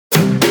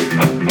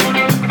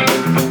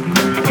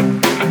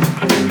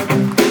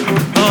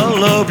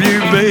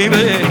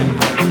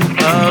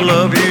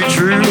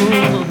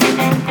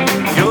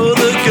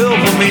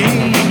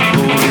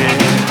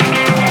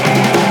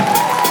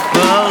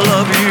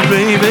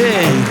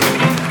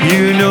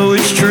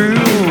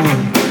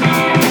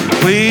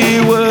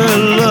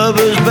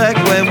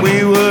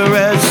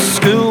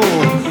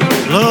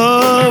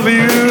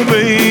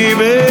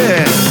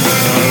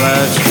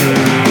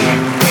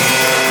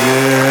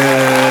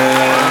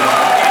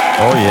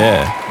Oh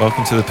yeah,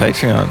 welcome to the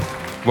Patreon.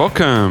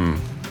 Welcome.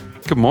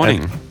 Good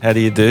morning. How do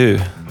you do?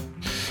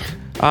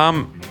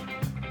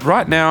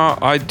 Right now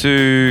I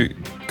do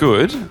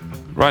good.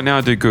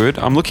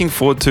 I'm looking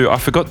forward to. I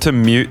forgot to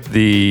mute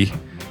the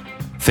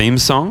theme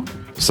song,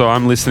 so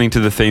I'm listening to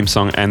the theme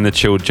song and the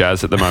chilled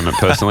jazz at the moment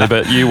personally.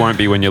 But you won't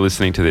be when you're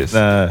listening to this.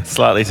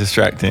 Slightly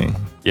distracting.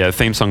 Yeah, the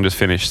theme song just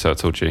finished, so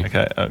it's all G.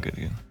 Okay. Oh,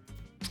 good.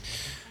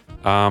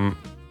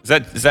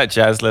 Is that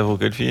jazz level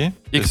good for you?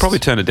 You could probably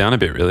turn it down a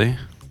bit, really.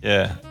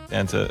 Yeah,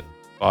 down to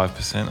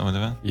 5% or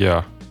whatever.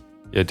 Yeah,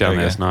 down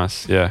there's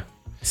nice. Yeah.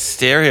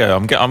 Stereo.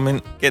 I'm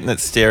getting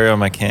that stereo on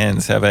my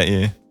cans. How about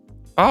you?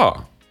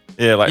 Oh,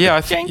 yeah, like yeah,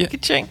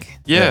 chink.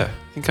 Yeah,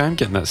 I think I'm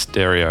getting that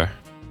stereo.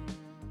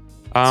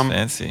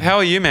 Fancy. How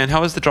are you, man? How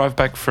was the drive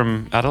back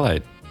from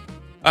Adelaide?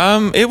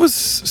 It was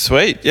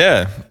sweet.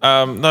 Yeah.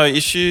 No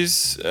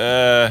issues.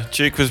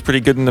 Duke was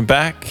pretty good in the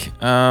back.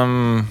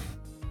 I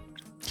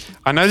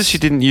noticed you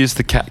didn't use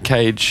the cat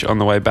cage on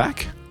the way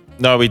back.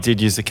 No, we did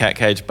use the cat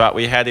cage, but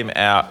we had him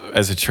out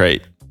as a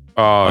treat.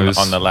 Oh,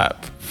 on the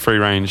lap. Free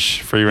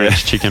range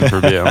chicken for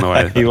a beer on the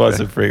way. He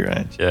was a free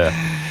range. Yeah.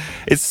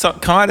 It's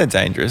kind of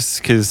dangerous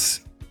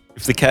because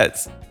if the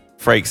cat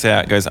freaks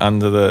out, goes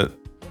under the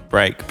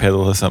brake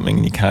pedal or something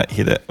and you can't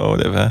hit it or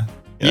whatever.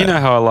 You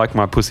know how I like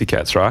my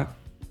pussycats, right?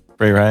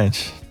 Free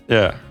range.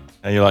 Yeah.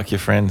 How you like your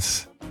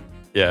friends.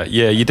 Yeah.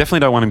 You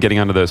definitely don't want them getting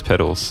under those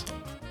pedals.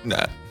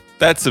 No.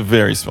 That's a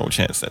very small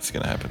chance that's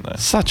going to happen though.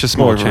 Such a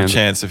small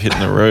chance of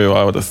hitting the roo,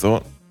 I would have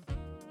thought.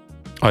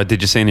 Oh,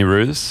 did you see any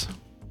roos?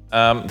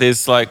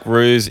 There's like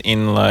roos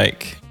in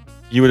like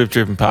you would have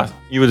driven through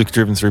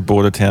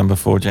Bordertown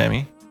before,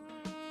 Jamie.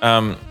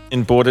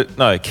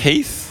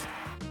 Keith.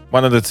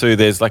 One of the two.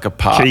 There's like a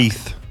park.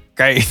 Keith.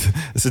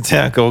 It's a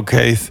town called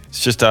Keith.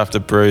 It's just after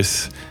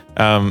Bruce. Is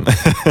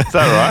that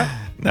right?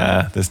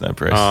 Nah, there's no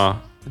Bruce.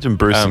 Imagine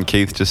Bruce and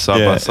Keith just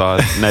side by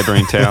side,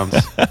 neighbouring towns.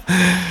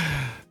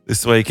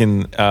 This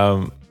weekend,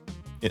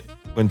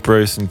 when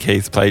Bruce and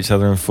Keith play each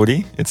other in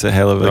footy, it's a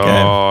hell of a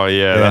game. Oh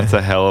yeah, that's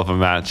a hell of a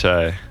match,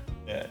 eh?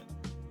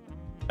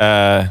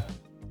 Yeah.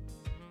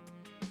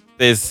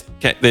 There's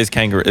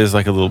kangaroo. There's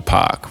like a little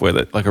park where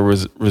like a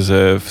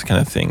reserve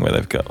kind of thing where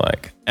they've got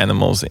like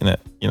animals in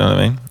it. You know what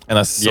I mean? And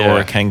I saw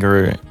a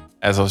kangaroo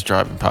as I was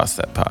driving past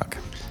that park.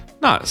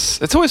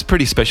 Nice. It's always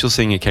pretty special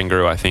seeing a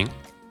kangaroo, I think.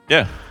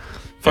 Yeah.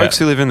 Folks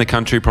who live in the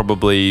country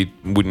probably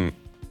wouldn't.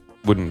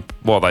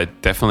 Well, they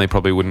definitely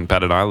probably wouldn't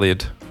bat an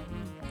eyelid.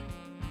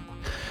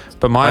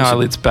 But my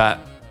eyelids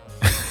bat.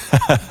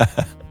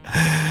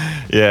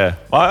 Yeah,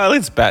 my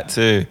eyelids bat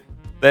too.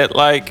 They're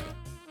like,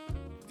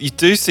 you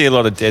do see a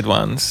lot of dead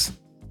ones.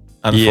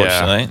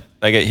 Unfortunately,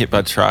 they get hit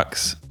by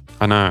trucks.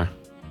 I know.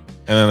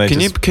 And then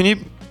can you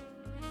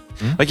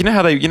like you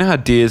know how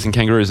deers and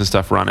kangaroos and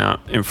stuff run out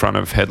in front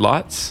of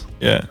headlights?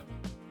 Yeah.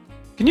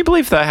 Can you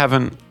believe they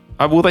haven't?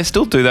 Will they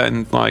still do that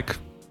in like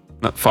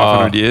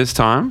 500 years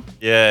time?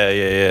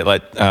 Yeah.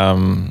 Like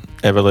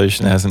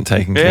evolution hasn't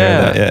taken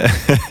care of that yet.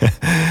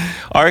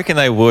 I reckon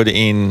they would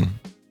it'd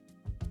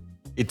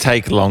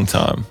take a long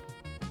time.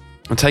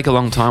 It'd take a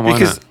long time, won't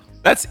because it?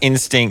 That's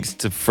instinct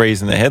to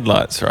freeze in the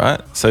headlights,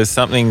 right? So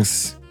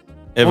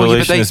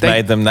evolution has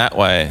made them that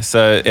way.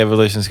 So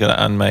evolution's going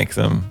to unmake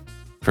them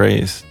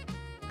freeze.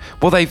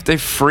 Well, they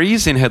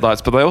freeze in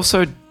headlights, but they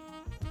also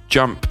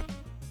jump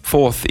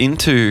forth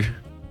into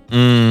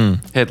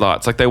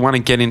headlights. Like they want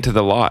to get into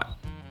the light.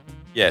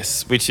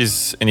 Yes, which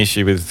is an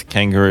issue with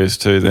kangaroos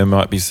too. There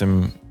might be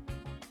some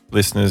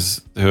listeners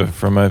who are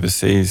from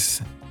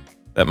overseas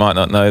that might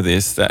not know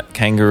this, that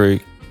kangaroo,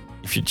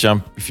 if you're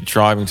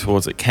driving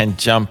towards it, can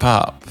jump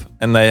up.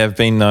 And they have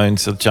been known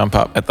to jump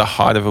up at the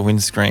height of a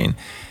windscreen,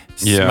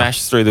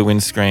 smash through the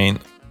windscreen,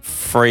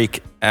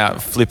 freak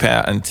out, flip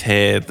out and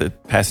tear the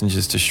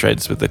passengers to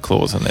shreds with their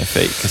claws on their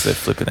feet because they're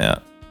flipping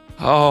out.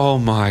 Oh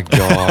my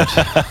God.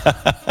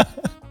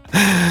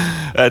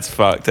 That's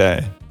fucked,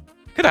 eh?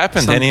 Could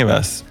happen to any of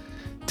us.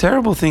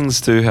 Terrible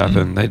things do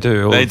happen. They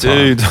do all the time.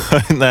 They do,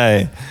 don't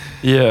they?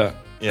 Yeah.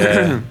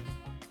 Yeah.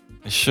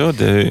 They sure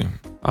do.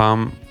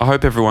 I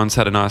hope everyone's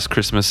had a nice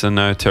Christmas and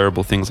no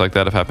terrible things like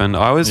that have happened.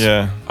 I always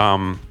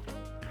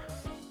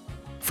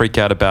freak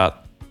out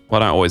about,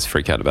 well, I don't always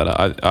freak out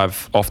about it.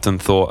 I've often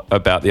thought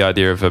about the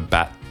idea of a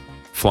bat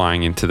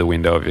flying into the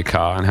window of your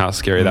car and how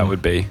scary that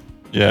would be.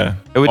 Yeah.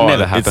 It would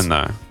never happen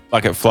though.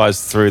 Like it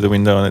flies through the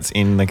window and it's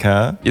in the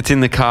car? It's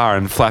in the car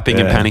and flapping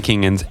and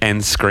panicking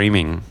and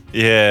screaming.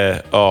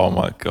 Yeah. Oh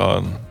my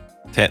God.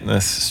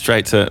 Tetanus.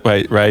 Straight to,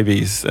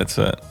 rabies. That's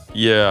it.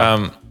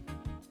 Yeah.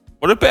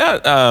 What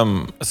about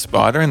a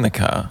spider in the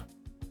car?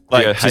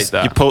 Like I hate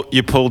that.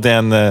 You pull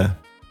down the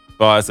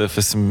visor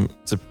for some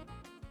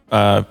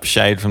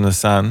shade from the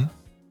sun.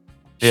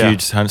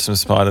 Huge handsome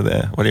spider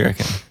there. What do you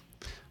reckon?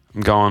 I'm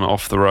going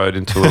off the road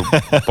into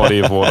a body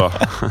of water.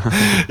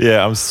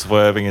 Yeah, I'm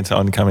swerving into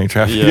oncoming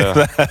traffic.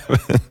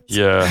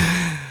 Yeah.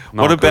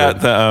 What about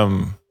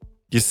the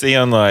you see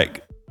on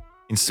like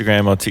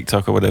Instagram or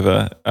TikTok or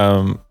whatever,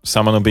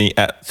 someone will be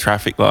at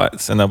traffic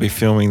lights and they'll be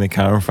filming the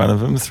car in front of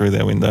them through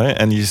their window,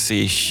 and you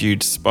see a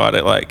huge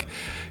spider like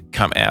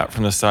come out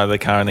from the side of the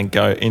car and then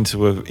go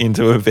into a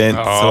vent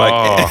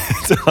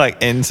Oh. to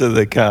enter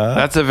the car.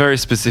 That's a very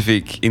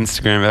specific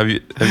Instagram. Have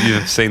you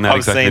seen that?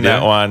 I've seen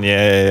that one.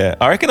 Yeah.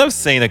 I reckon I've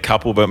seen a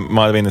couple, but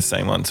might have been the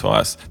same one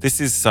twice.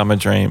 This is Summer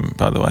Dream,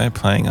 by the way,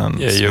 playing on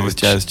with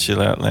Jazz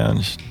Chill Out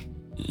Lounge.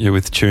 You're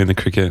with Chewing the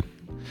Cricket.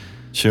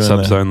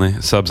 Subs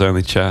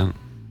only chat.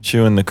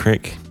 Chewing the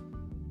Crick.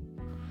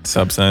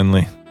 Subs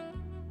only.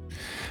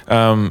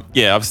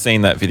 I've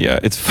seen that video.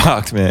 It's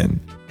fucked, man.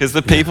 Because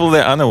the people,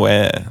 they're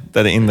unaware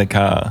that are in the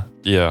car.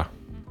 Yeah.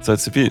 So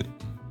it's a bit...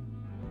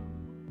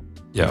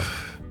 Yeah.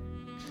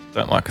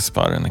 Don't like a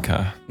spider in the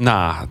car.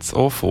 Nah, it's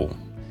awful.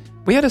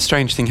 We had a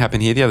strange thing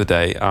happen here the other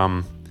day.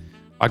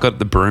 I got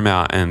the broom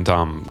out and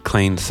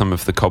cleaned some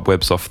of the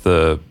cobwebs off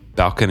the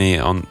balcony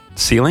on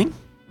ceiling.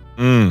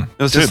 It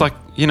was just like,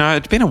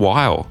 it'd been a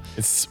while.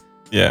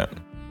 Yeah,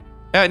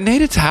 it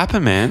needed to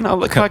happen, man.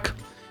 Like,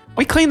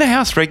 we clean the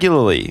house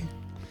regularly.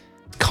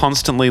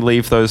 Constantly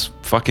leave those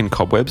fucking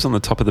cobwebs on the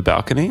top of the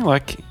balcony.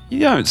 Like,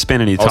 you don't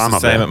spend any time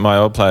up there. Same at my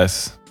old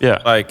place.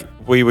 Yeah. Like,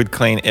 we would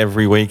clean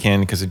every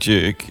weekend because of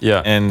Duke.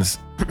 Yeah. And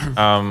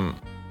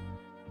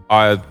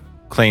I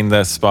cleaned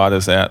the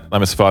spiders out,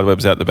 spider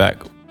webs out the back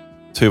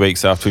 2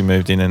 weeks after we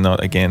moved in, and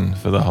not again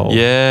for the whole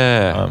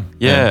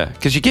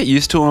because you get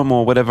used to them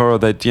or whatever, or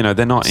they're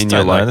not in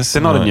your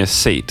they're not in your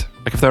seat.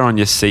 Like, if they're on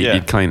your seat,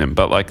 you'd clean them,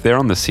 but like they're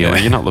on the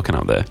ceiling, you're not looking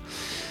up there.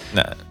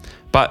 No.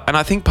 And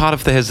I think part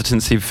of the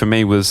hesitancy for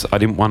me was I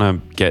didn't want to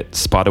get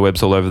spider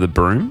webs all over the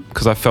broom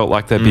because I felt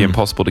like they'd be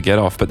impossible to get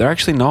off, but they're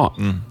actually not.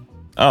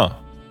 Oh.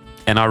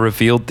 And I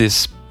revealed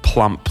this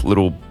plump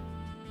little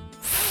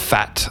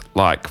fat,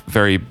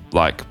 very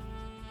black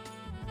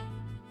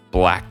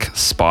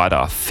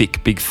spider,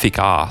 big thick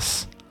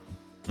ass.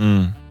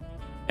 And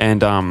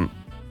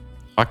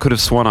I could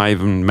have sworn I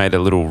even made a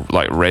little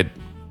red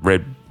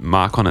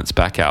mark on its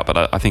back out,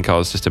 but I think I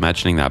was just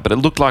imagining that. But it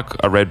looked like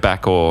a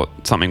redback or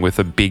something with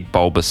a big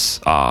bulbous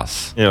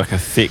ass. Yeah, like a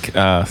thick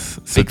ass.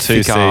 Big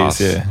thick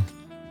ass. Yeah.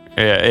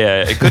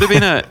 Yeah. It could have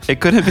been a.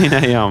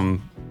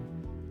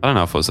 I don't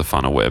know if it was a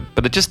funnel web,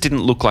 but it just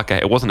didn't look like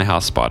it wasn't a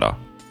house spider.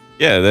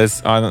 Yeah,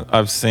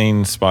 I've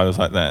seen spiders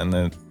like that,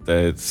 and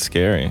they're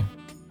scary.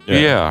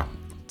 Yeah.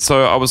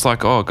 So I was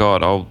like, oh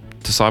God, I'll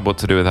decide what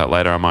to do with that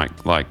later. I might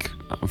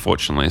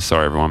unfortunately,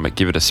 sorry everyone, but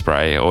give it a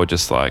spray or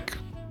just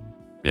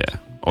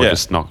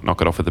just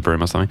knock it off with the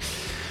broom or something.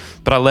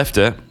 But I left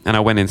it and I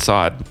went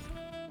inside.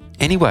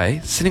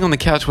 Anyway, sitting on the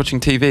couch watching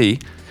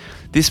TV,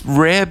 this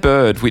rare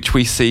bird, which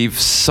we see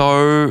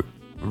so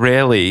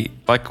rarely,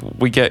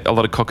 we get a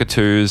lot of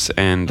cockatoos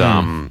and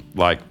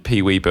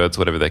peewee birds,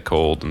 whatever they're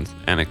called,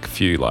 and a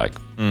few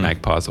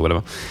magpies or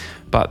whatever.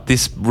 But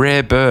this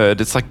rare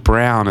bird, it's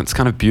brown. It's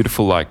kind of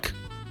beautiful, I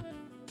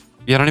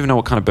don't even know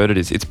what kind of bird it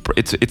is.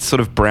 It's sort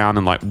of brown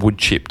and wood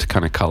chipped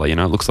kind of color. It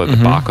looks like the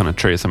bark on a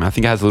tree or something. I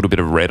think it has a little bit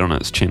of red on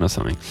its chin or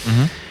something.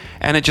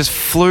 And it just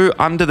flew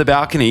under the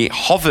balcony,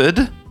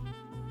 hovered,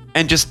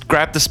 and just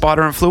grabbed the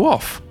spider and flew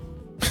off.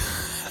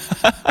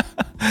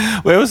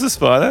 Where was the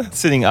spider?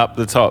 Sitting up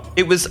the top.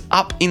 It was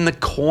up in the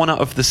corner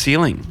of the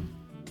ceiling.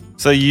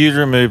 So you'd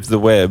removed the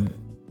web.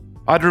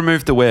 I'd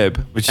removed the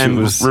web, which and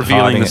was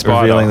revealing the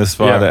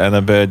spider. And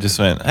the bird just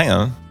went, hang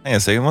on a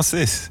second, what's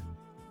this?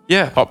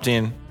 Yeah. Popped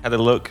in, had a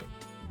look.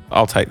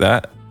 I'll take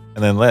that.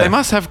 And then left. They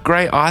must have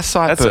great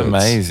eyesight. That's birds.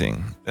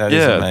 Amazing. That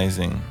is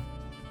amazing.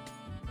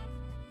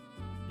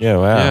 Yeah,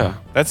 wow. Yeah.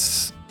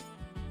 That's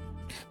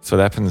what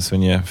happens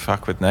when you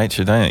fuck with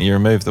nature, don't it? You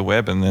remove the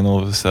web and then all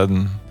of a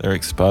sudden they're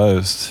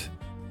exposed.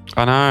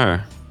 I know.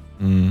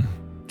 Do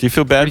you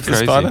feel bad for the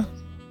spider?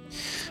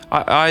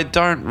 I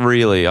don't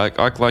really. I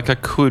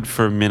could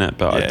for a minute,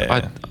 but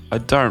I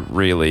don't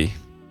really.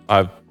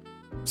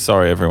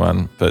 Sorry,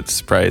 everyone, but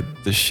sprayed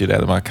the shit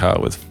out of my car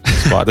with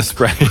spider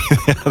spray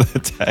the other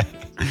day.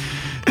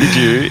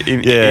 Did you?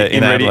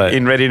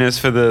 In readiness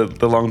for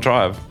the long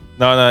drive?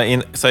 No.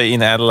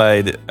 In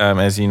Adelaide,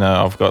 as you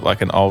know, I've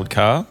got an old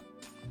car.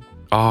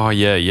 Oh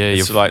yeah.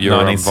 It's you're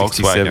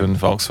 1967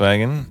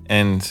 Volkswagen,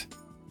 and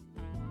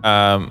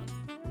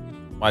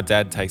my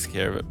dad takes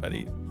care of it, but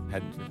he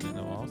hadn't driven in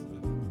a while.